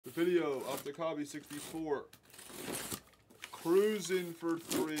the video. Optic Hobby 64. Cruising for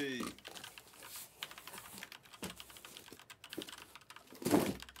 3.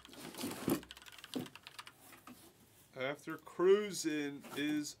 After cruising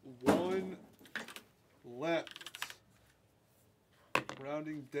is 1 left.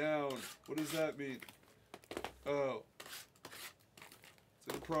 Rounding down. What does that mean? Oh. It's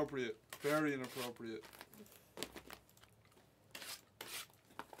inappropriate. Very inappropriate.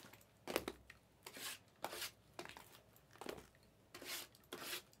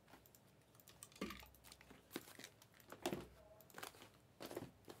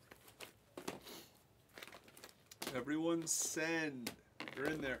 Everyone send. You're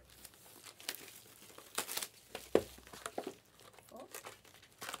in there.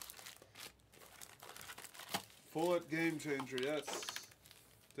 Full at Game Changer, yes.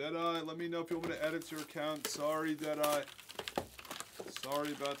 Deadeye, let me know if you want me to edit your account. Sorry, Deadeye.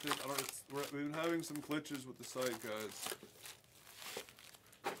 Sorry about this. We've been having some glitches with the site, guys.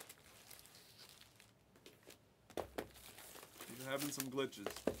 We've been having some glitches.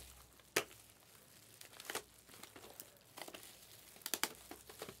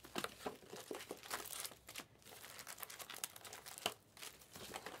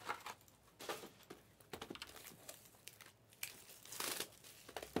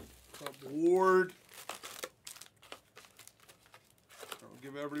 Ward. I'll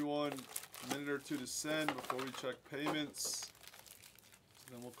give everyone a minute or two to send before we check payments.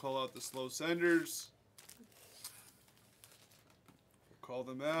 Then we'll call out the slow senders. We'll call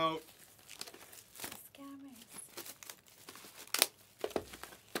them out. Scammers.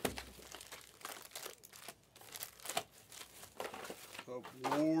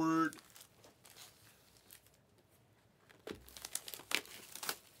 Ward.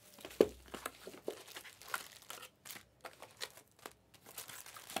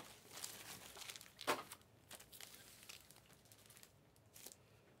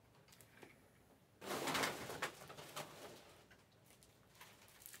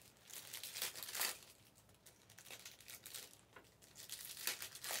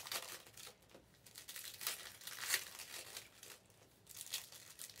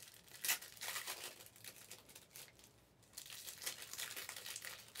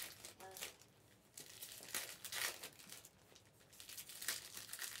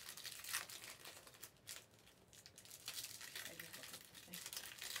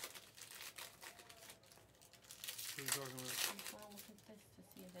 What are you talking about? I'm going to look at this to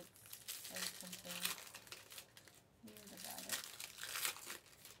see if it says something weird about it.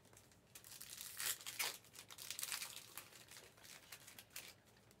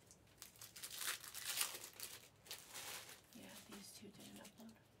 Yeah, these two didn't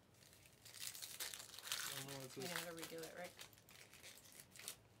upload. I don't know what's You this. gotta redo it, right?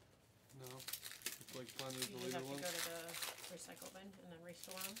 No. It's like finding the You just have deleted to one. go to the recycle bin and then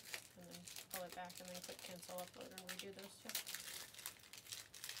restore them, and then pull it back and then click cancel upload and redo those two.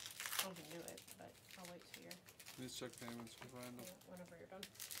 I can do it, but I'll wait till you're, Please check payments for random. whenever you're done.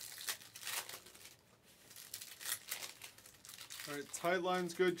 Alright,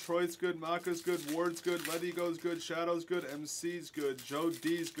 Tightline's good, Troy's good, Maka's good, Ward's good, Letty Go's good, Shadow's good, MC's good, Joe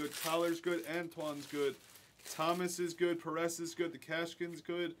D's good, Collar's good, Antoine's good, Thomas is good, Perez is good, the Cashkin's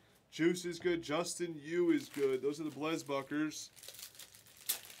good, Juice is good, Justin Yu is good. Those are the Blesbuckers.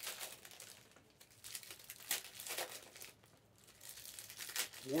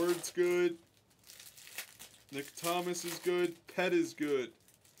 Ward's good. Nick Thomas is good. Pet is good.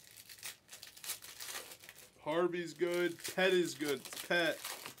 Harvey's good. Pet is good. It's Pet.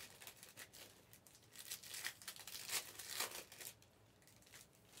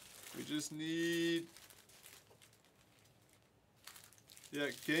 We just need... Yeah,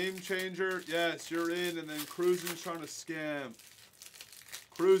 Game Changer. Yes, you're in. And then Cruisin's trying to scam.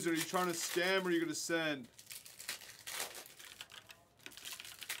 Cruiser, are you trying to scam or are you going to send?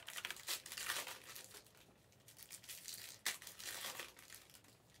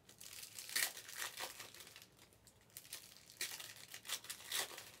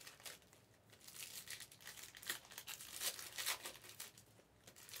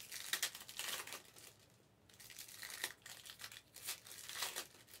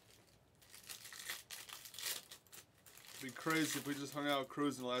 It'd be crazy if we just hung out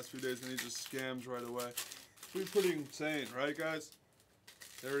cruising the last few days and he just scams right away. It'd be pretty insane, right, guys?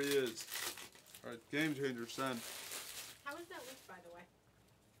 There he is. All right, Game Changer, send. How is that lift, by the way?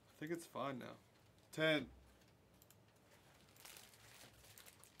 I think it's fine now. 10.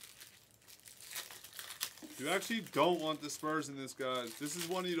 You actually don't want the Spurs in this, guys. This is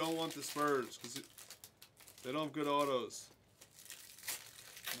one you don't want the Spurs because they don't have good autos.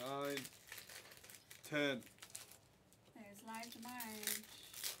 9, 10. There's large Marge.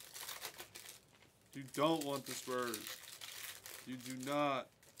 You don't want the Spurs. You do not.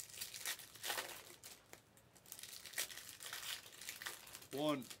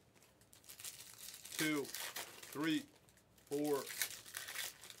 1, 2, 3, 4,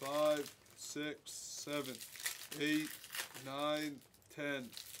 5, 6, 7, 8, 9, 10.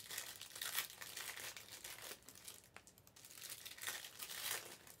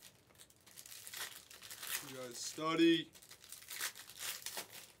 You guys study.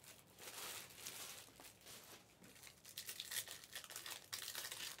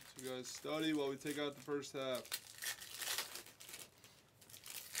 You guys study while we take out the first half.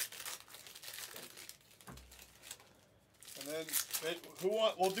 And then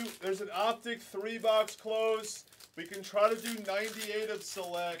we'll do, there's an Optic 3-box close. We can try to do 98 of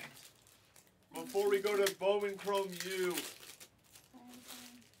select before we go to Bowman Chrome U.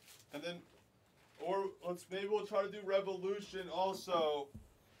 And then, or maybe we'll try to do Revolution also.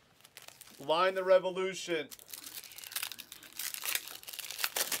 Line the Revolution.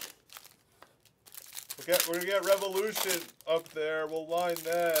 We're gonna get Revolution up there. We'll line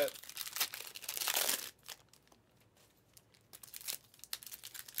that.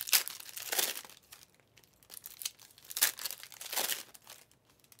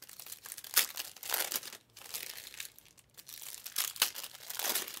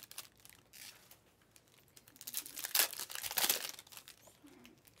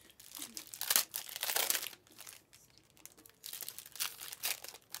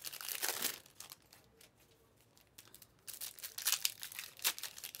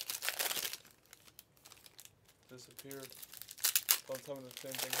 Disappeared. Don't tell me the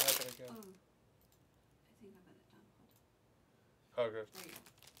same thing happened again. Oh. I think I got it done. Hold on. Oh, good. There you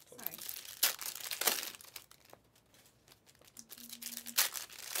go. Sorry.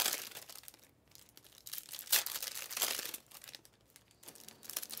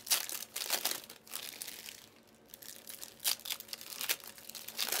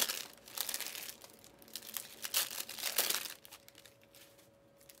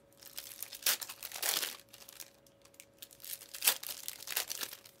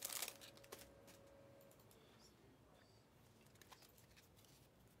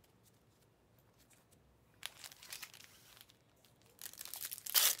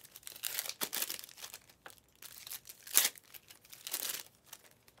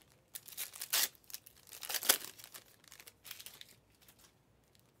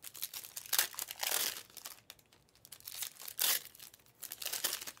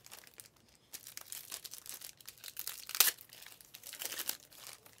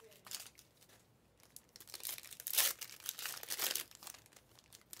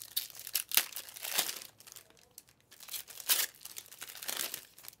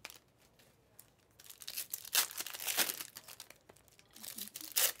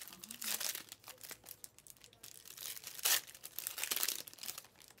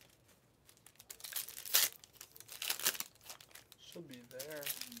 Should be there.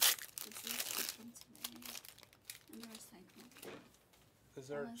 This is from today. And the recycle. Is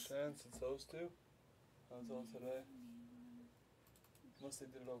there a Unless- chance it's those two? That was all today. Unless they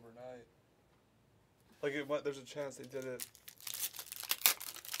did it overnight. Like there's a chance they did it.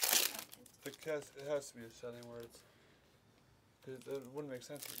 It has to be a setting where it's. It wouldn't make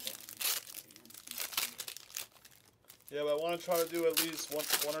sense. Yeah, but I want to try to do at least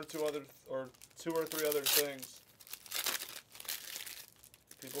one or two other, or 2 or 3 other things.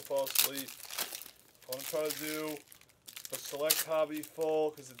 People fall asleep. I want to try to do a select hobby full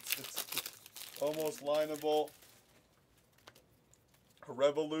because it's almost lineable. A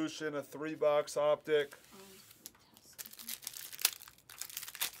Revolution, a 3-box Optic.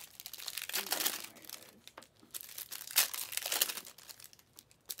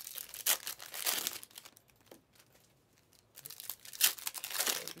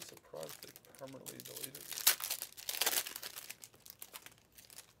 I'd be surprised if they permanently deleted it.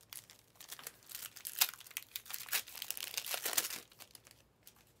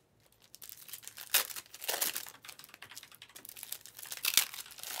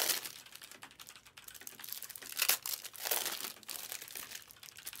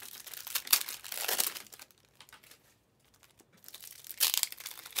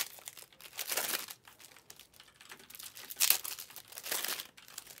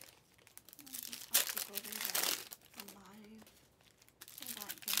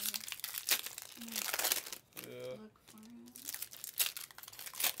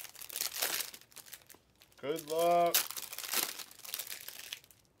 Good luck.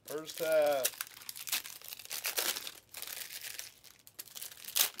 First half.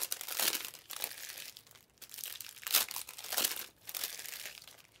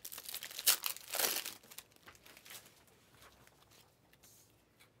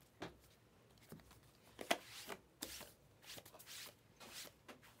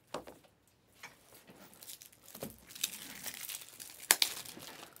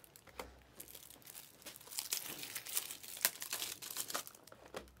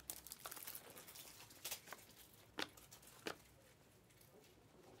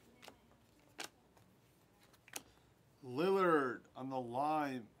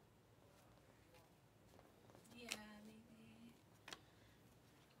 lime. Yeah, maybe.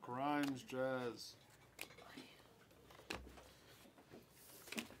 Grimes Jazz.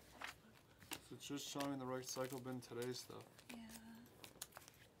 So it's just showing the recycle bin today stuff. Yeah.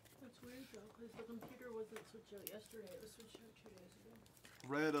 That's weird though, because the computer wasn't switched out yesterday, it was switched out 2 days ago.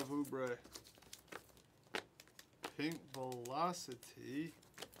 Red of Oubre. Pink Velocity.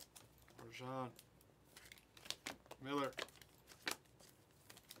 Rajon. Miller.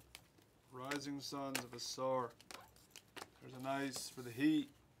 Rising Suns of Asar. There's a nice for the Heat.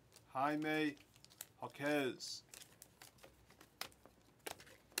 Jaime Jaquez.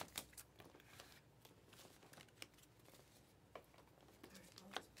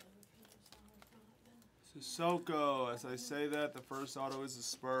 Sissoko. As I say that, the first auto is a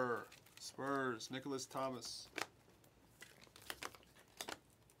Spur. Spurs. Nicholas Thomas.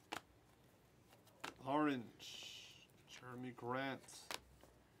 Orange. Jeremy Grant.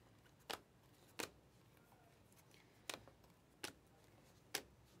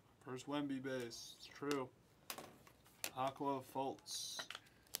 First Wemby base. It's true. Aqua Fultz.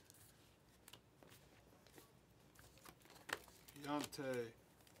 Keontae.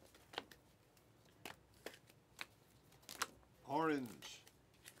 Orange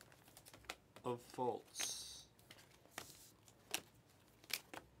of Fultz.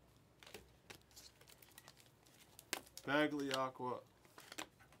 Bagley Aqua.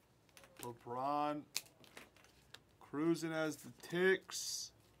 LeBron cruising as the Ticks.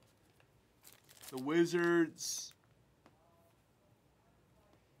 The Wizards.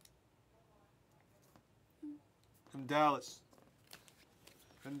 And Dallas.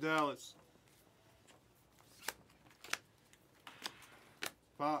 And Dallas.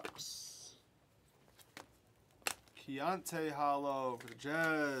 Fox. Keontae Hollow for the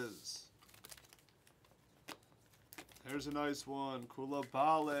Jazz. There's a nice one.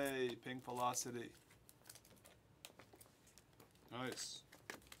 Koulibaly, Pink Velocity. Nice.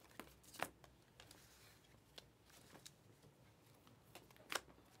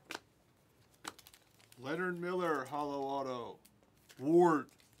 Leonard Miller, Hollow Auto. Ward.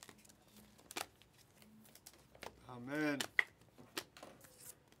 Amen.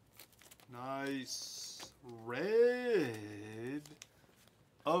 Nice. Red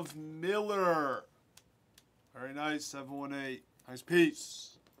of Miller. Very nice, 718. Nice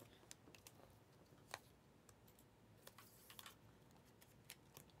piece.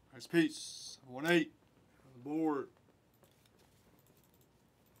 Nice piece. 718 on the board.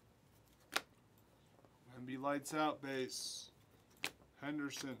 Wemby lights out base.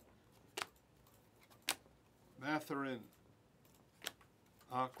 Henderson. Matherin.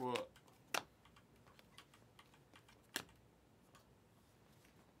 Aqua.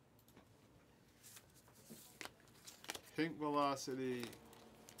 Pink Velocity.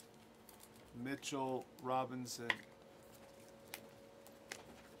 Mitchell Robinson.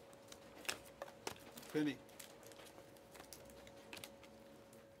 Finney.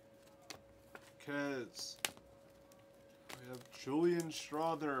 Kez. We have Julian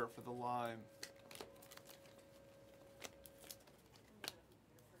Strother for the lime.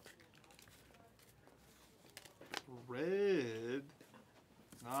 Red.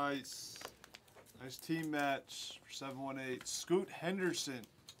 Nice. Nice team match for 718. Scoot Henderson.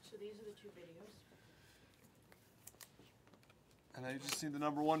 So these are the 2 videos. And I just seen the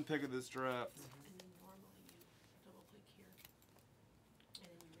 #1 pick of this draft. And then normally you double click here. And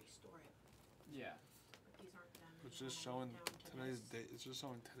then you restore it. Yeah. But these aren't done. It's just showing today's date. It's just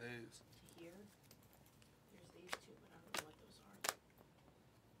showing today's. To here. There's these 2, but I don't know what those are.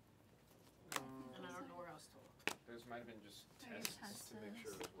 And I don't know where else to look. Those might have been just Maybe tests to make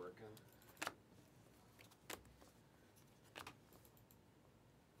sure it was working.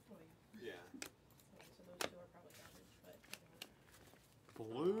 Oh yeah. Yeah. So those 2 are probably garbage, but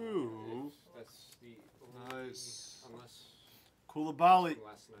Blue. That's the only, Nice. unless Koulibaly. from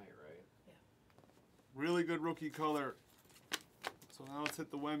last night, right? Really good rookie color. So now let's hit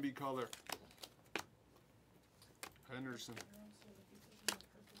the Wemby color. Henderson.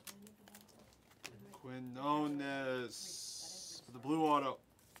 Quinones for the blue auto.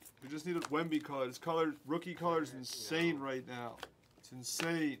 We just need a Wemby color. His color, rookie color is insane right now. It's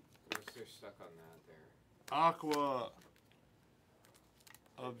insane. Unless they're stuck on that there. Aqua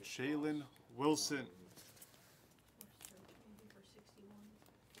of Jalen Wilson.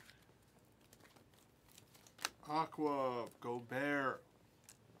 Aqua of Gobert.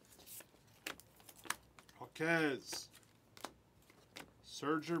 Jaquez.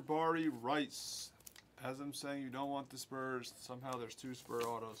 Serger Bari Rice. As I'm saying, you don't want the Spurs. Somehow there's 2 Spur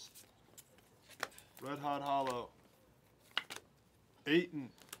autos. Red Hot Hollow. Aiton.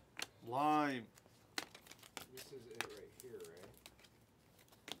 Lime. This is it right here,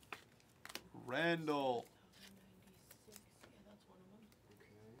 right? Randall. 96. Yeah, that's one of them.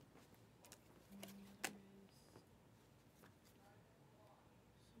 Okay. And then the other is something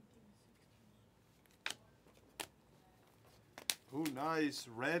 61. Ooh, nice.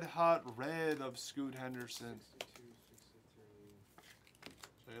 Red Hot Red of Scoot Henderson. 62, 63.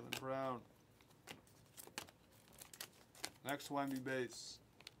 Jalen Brown. Next Wemby base.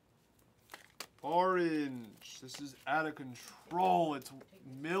 Orange. This is out of control. It's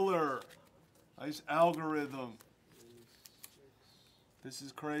Miller. Nice algorithm. 36. This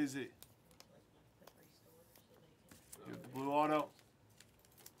is crazy. The restore so they can. You have the blue auto.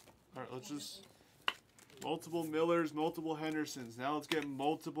 All right, let's just multiple Millers, multiple Hendersons. Now let's get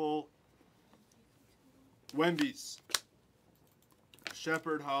multiple Wembys.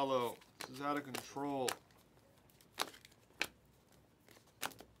 Shepherd Hollow. This is out of control.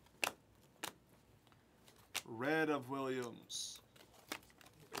 Red of Williams.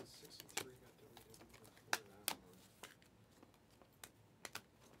 Okay, 63 got deleted before that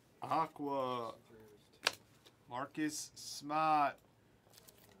one. Aqua. 63 was 10. Marcus Smart.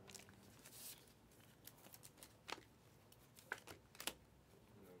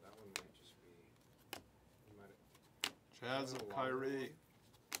 No, that one might just be. You might Chaz of Kyrie.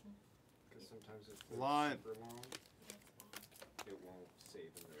 Because sometimes if they're Line. super long, it won't save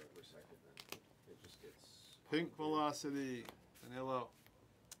in the recycle bin. It just gets. Pink cleared. Velocity. Danilo.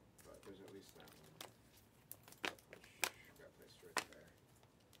 But there's at least that one. Which got placed right there.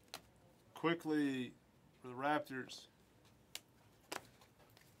 Quickly for the Raptors.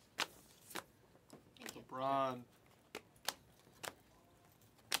 Thank you. LeBron.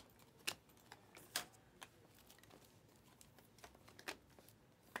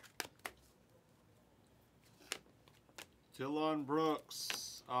 Dylan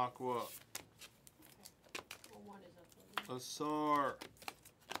Brooks. Aqua. Well, one is up there. Asar.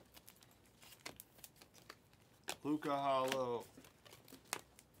 Luca Hollow.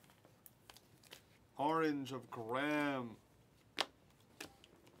 Orange of Graham.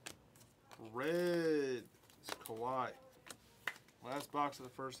 Red is Kawhi. Last box of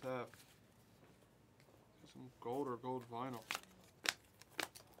the first half. Some gold or gold vinyl.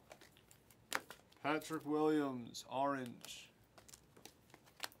 Patrick Williams, orange.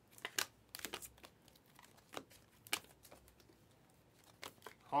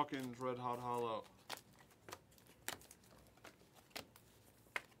 Hawkins, red hot hollow.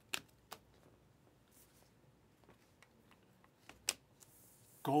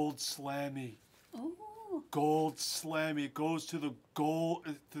 Gold Slammy. Oh. Gold Slammy. Goes to the gold,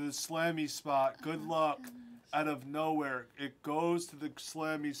 to the Slammy spot. Good luck. Out of nowhere. It goes to the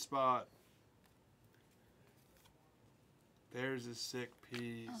Slammy spot. There's a sick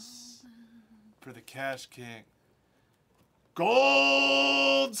piece for the Cash King.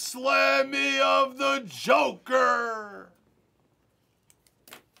 Gold Slammy of the Joker.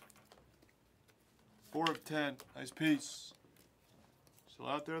 4 of 10. Nice piece. Still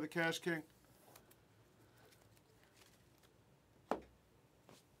out there, the Cash King.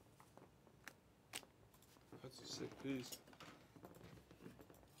 That's a sick piece.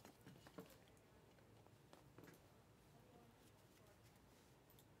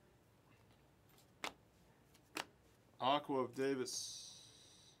 Aqua of Davis.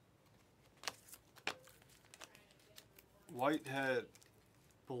 Whitehead.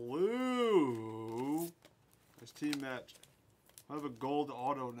 Blue. Nice team match. I have a gold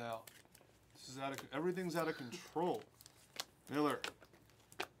auto now. This is everything's out of control. Miller.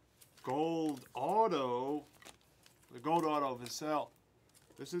 Gold auto. The gold auto of Vassell.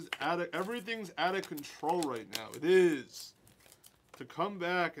 This is everything's out of control right now. It is. To come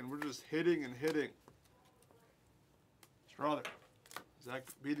back and we're just hitting and hitting. Brother, Zach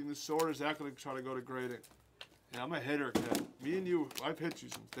beating the sword, or Zach gonna try to go to grading? Yeah, I'm a hitter, kid. Me and you, I've hit you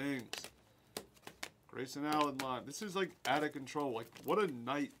some things. Grayson Allen line. This is like out of control. Like, what a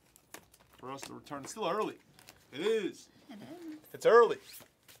night for us to return. It's still early. It is. It is. It's early.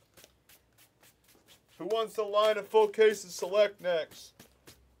 Who wants to line a full case of Select next?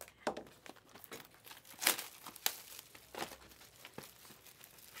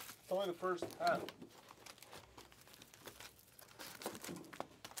 It's only the first half.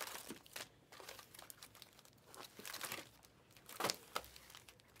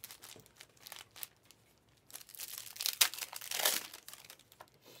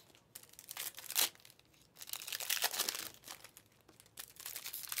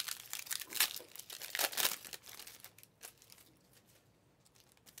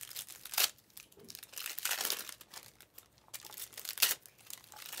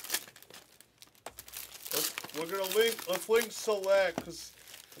 we're gonna let's link select, because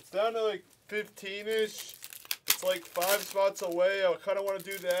it's down to like 15-ish. It's like 5 spots away. I kind of want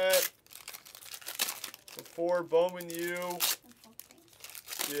to do that before Bowman U.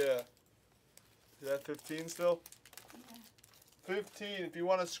 Yeah. Is that 15 still? Yeah. 15, if you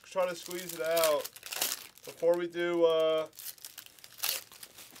want to try to squeeze it out before we do,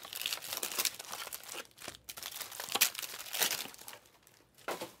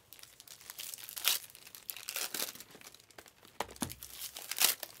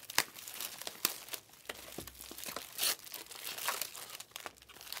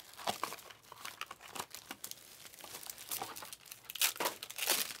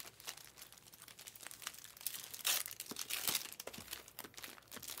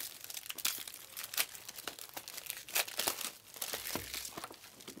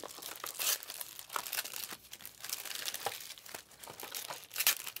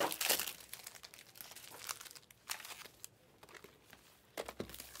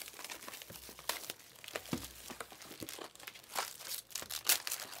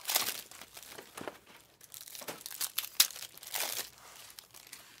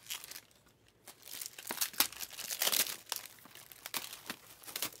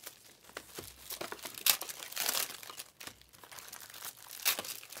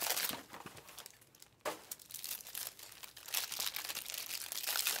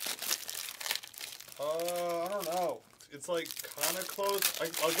 I don't know. It's like kind of close.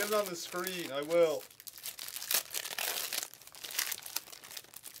 I'll get it on the screen. I will.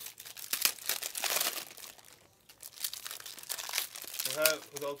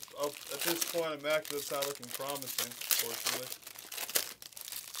 At this point, I'm actually, it's not looking promising, unfortunately.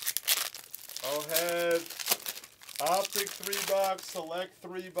 I'll have Optic 3-box, Select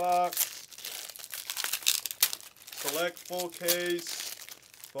 3-box, Select full case,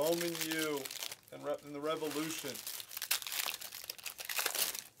 Bowman U, and the Revolution.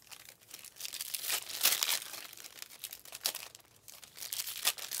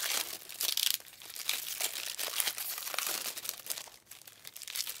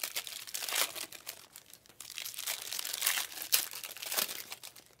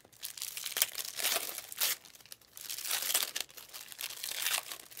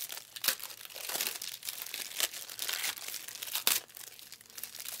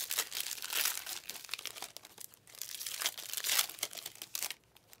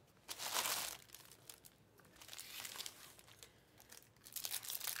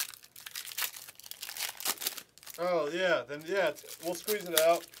 Oh, yeah, then yeah, we'll squeeze it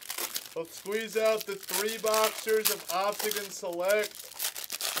out. Let's squeeze out the 3-boxers of Optic and Select.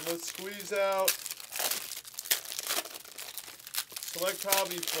 And let's squeeze out Select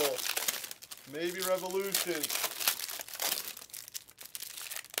Hobby Full. Maybe Revolution.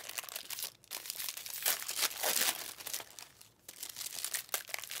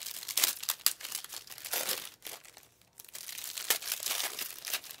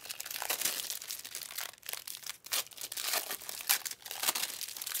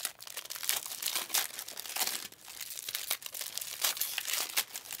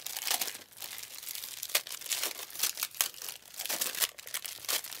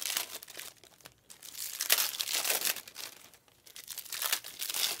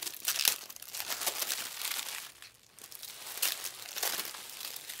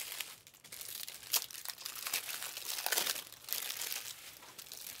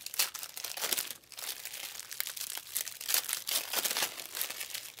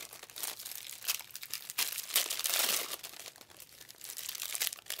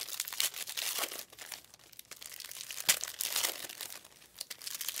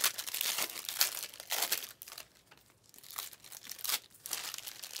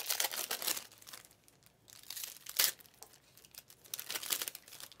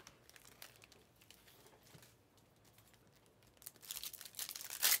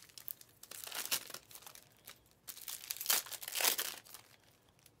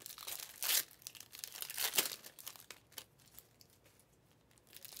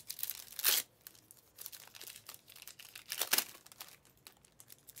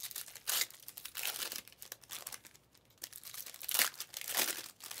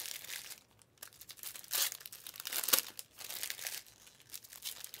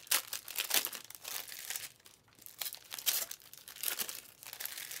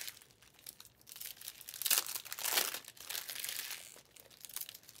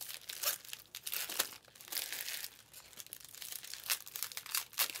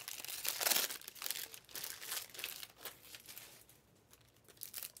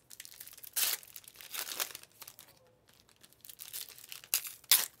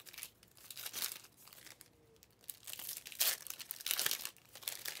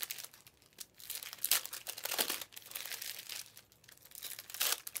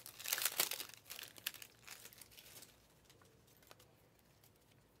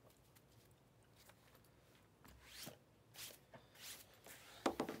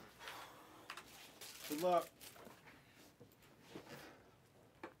 Good luck.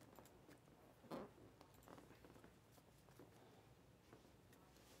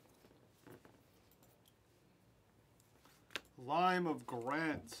 Lime of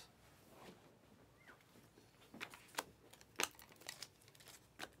Grant.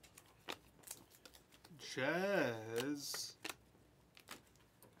 Jazz.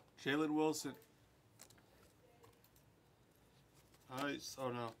 Jalen Wilson. Nice. Oh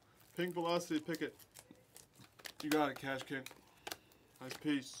no. Pink Velocity, pick it. You got it, Cash King. Nice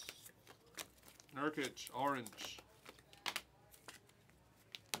piece. Nurkic, orange.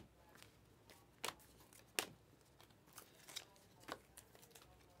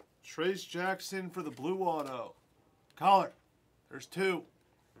 Trace Jackson for the blue auto. Collar. There's two.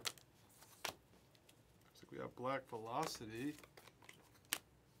 Looks like we have black velocity.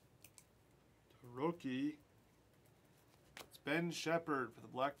 Rookie. It's Ben Shepherd for the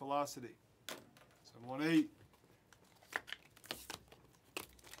black velocity. 718.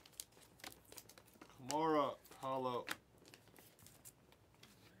 Kamara, hollow.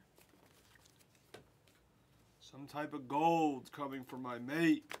 Some type of gold coming from my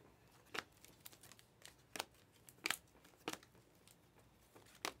mate.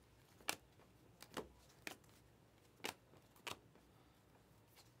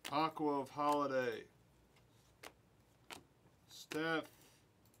 Aqua of Holiday. Steph.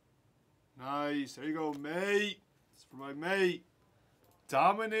 Nice. There you go, mate. It's for my mate.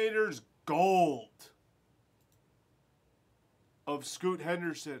 Dominator's Gold of Scoot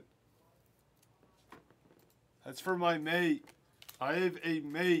Henderson. That's for my mate. I have a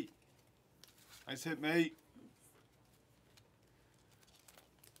mate. Nice hit, mate.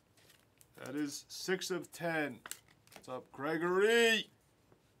 That is 6 of 10. What's up, Gregory?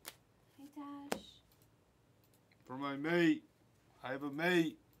 Hey, Dash. For my mate. I have a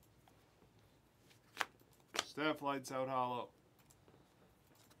mate. Steph lights out hollow.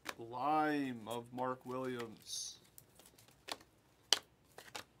 Lime of Mark Williams.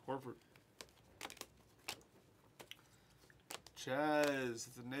 Horford. Chaz,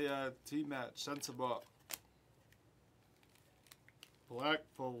 the Naya T-Match, Sensabaugh. Black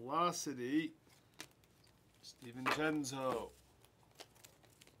Velocity, Steven Genzo.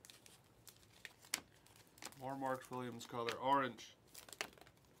 More Mark Williams color, orange.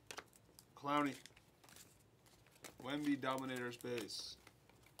 Clowney. Wemby Dominator's base.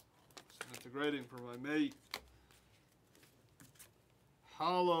 That's a grading for my mate.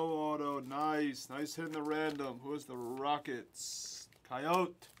 Hollow auto, nice. Nice hitting the random. Who is the Rockets?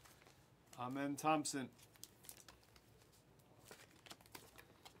 Coyote. Amen Thompson.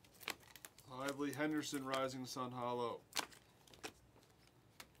 Lively Henderson, Rising Sun hollow.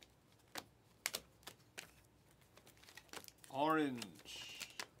 Orange.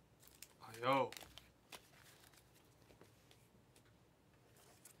 Ayo.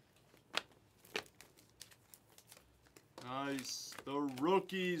 Nice. The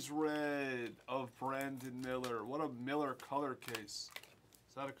Rookies red of Brandon Miller. What a Miller color case.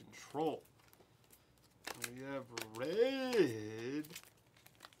 It's out of control. We have red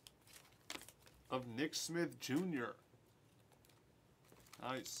of Nick Smith Jr.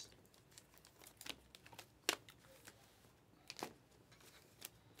 Nice.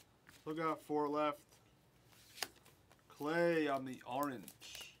 Still got 4 left. Clay on the orange.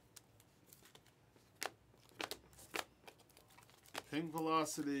 Pink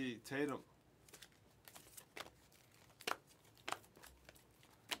Velocity, Tatum.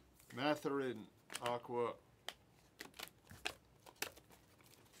 Matherin, Aqua.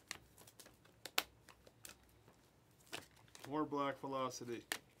 More Black Velocity.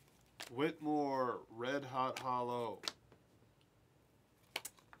 Whitmore, Red Hot Hollow.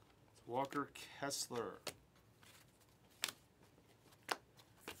 It's Walker Kessler.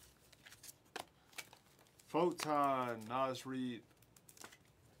 Photon, Nas Reed.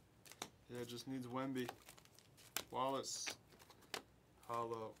 Yeah, it just needs Wemby. Wallace.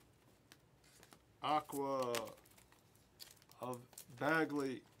 Hollow. Aqua of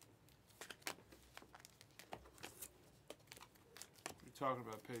Bagley. What are you talking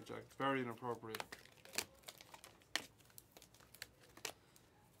about, Paycheck? Very inappropriate.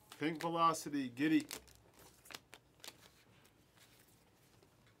 Pink Velocity, Giddy.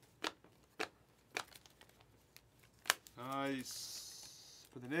 Nice.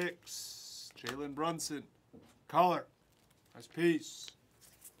 For the Knicks, Jalen Brunson. Collar. Nice piece.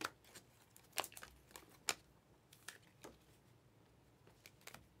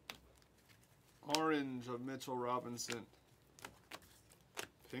 Orange of Mitchell Robinson.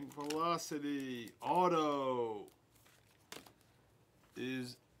 Pink Velocity. Auto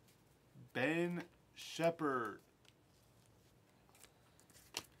is Ben Shepherd.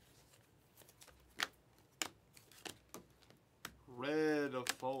 Red of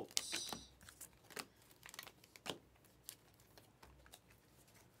Fultz.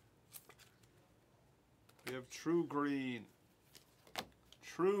 We have True Green.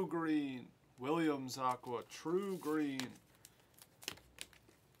 True Green. Williams Aqua. True Green.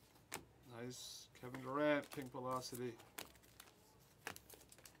 Nice. Kevin Durant. Pink Velocity.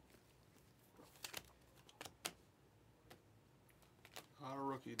 Not a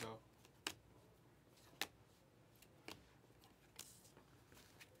rookie though.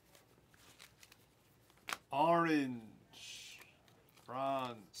 Orange.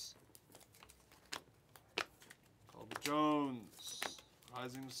 Bronze. Colby Jones.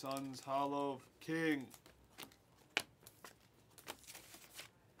 Rising Suns Hollow King.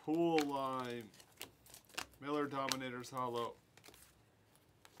 Pool Lime. Miller Dominators Hollow.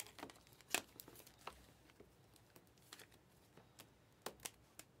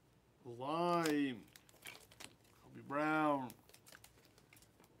 Lime. Kobe Brown.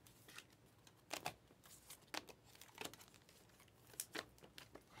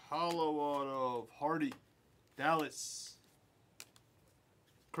 Hollow Auto of Hardy. Dallas.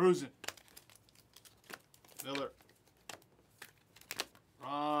 Cruising. Miller.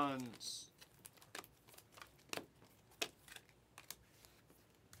 Bronze.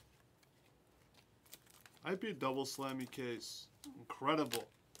 Might be a double slammy case. Incredible.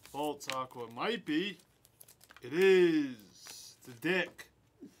 Fultz Aqua. Might be. It is. It's a dick.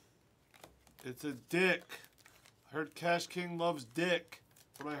 It's a dick. I heard Cash King loves dick.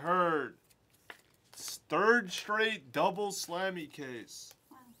 That's what I heard. It's third straight double slammy case.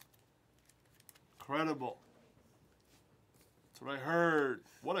 Wow. Incredible. That's what I heard.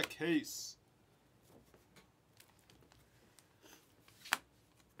 What a case.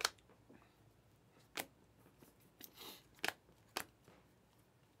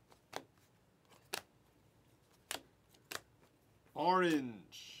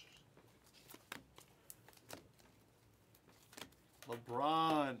 Orange.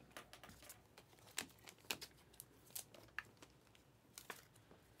 LeBron.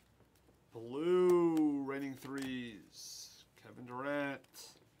 Blue. Raining threes. Kevin Durant.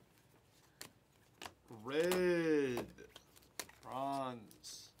 Red.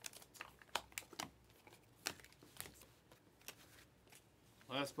 Bronze.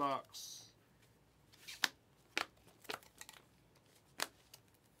 Last box.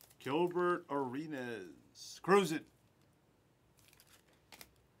 Gilbert Arenas. Cruising.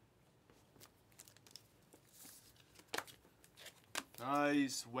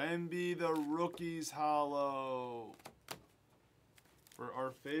 Nice. Wemby the Rookies Hollow. For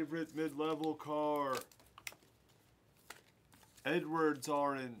our favorite mid-level car. Edwards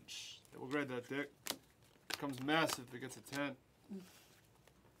Orange. We'll grade that, Dick. It becomes massive if it gets a 10. It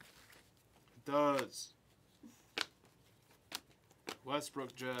does.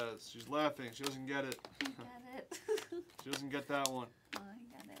 Westbrook Jazz. She's laughing. She doesn't get it. I got it. She doesn't get that one. Oh, I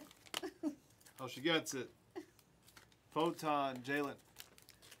got it. Oh, she gets it. Photon Jalen.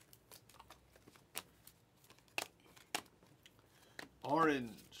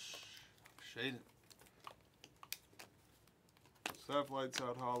 Orange. Shaden. Steph Lights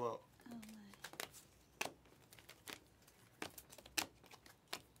Out Hollow. Oh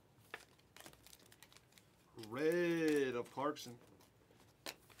my. Red of Clarkson.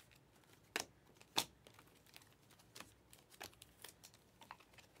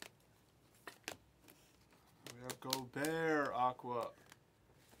 We have Gobert Aqua.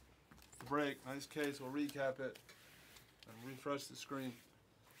 The break. Nice case. We'll recap it and refresh the screen.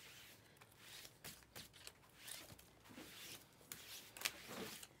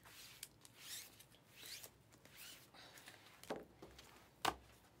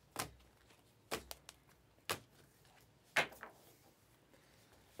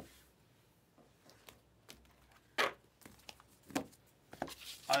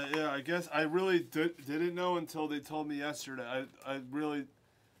 Yeah, I guess I really didn't know until they told me yesterday. I really...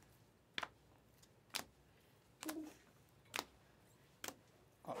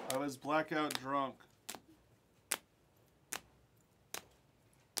 I was blackout drunk.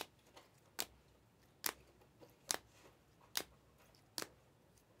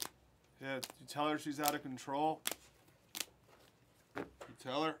 Yeah, you tell her she's out of control? You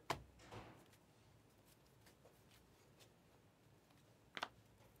tell her?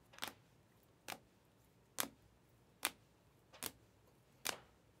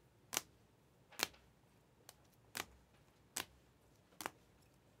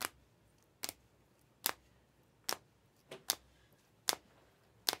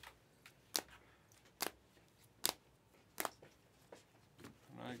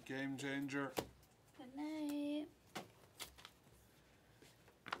 Game changer. Good night.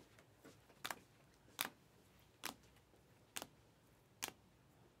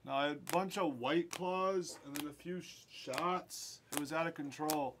 Now I had a bunch of White Claws and then a few shots. It was out of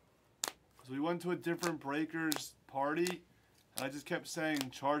control. Because we went to a different Breakers party, and I just kept saying,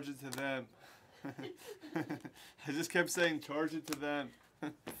 charge it to them. I just kept saying, charge it to them.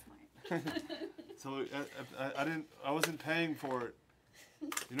 Smart. So I wasn't paying for it.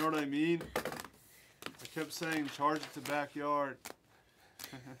 You know what I mean? I kept saying, charge it to backyard.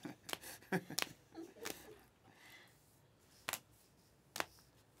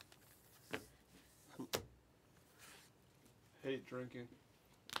 Hate drinking.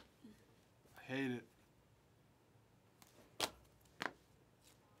 I hate it.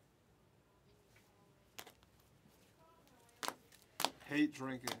 Hate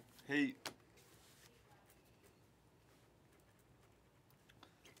drinking. Hate.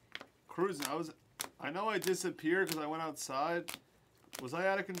 Cruising. I know I disappeared because I went outside. Was I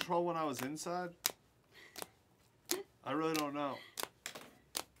out of control when I was inside? I really don't know.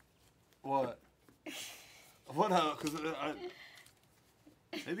 What? What? Because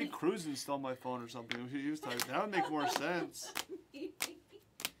maybe Cruising stole my phone or something. He was typing. That would make more sense.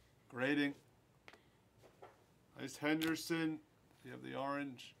 Grading. Nice Henderson. You have the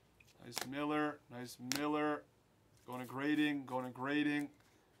orange. Nice Miller. Nice Miller. Going to grading. Going to grading.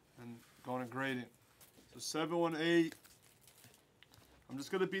 And going to grading. So 718. I'm just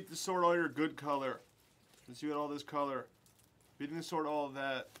going to beat the sort all your good color. Since you had all this color. Beating the sort all of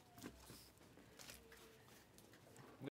that.